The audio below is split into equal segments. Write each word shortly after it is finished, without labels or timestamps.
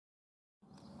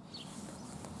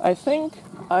I think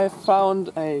I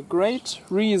found a great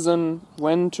reason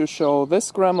when to show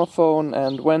this gramophone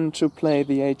and when to play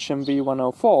the HMV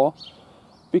 104,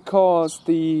 because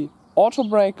the auto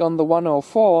brake on the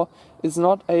 104 is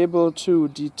not able to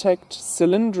detect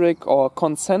cylindric or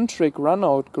concentric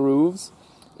runout grooves.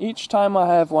 Each time I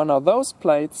have one of those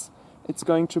plates, it's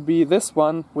going to be this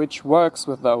one which works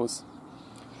with those.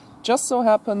 Just so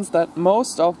happens that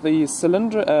most of the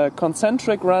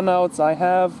concentric runouts I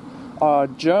have are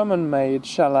German-made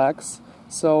shellacs,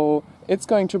 so it's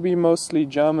going to be mostly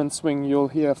German swing you'll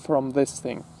hear from this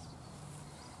thing.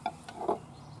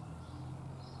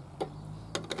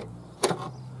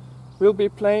 We'll be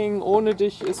playing Ohne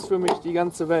dich, ist für mich die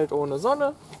ganze Welt ohne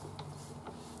Sonne,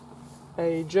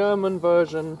 a German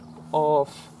version of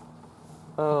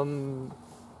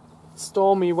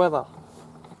Stormy Weather.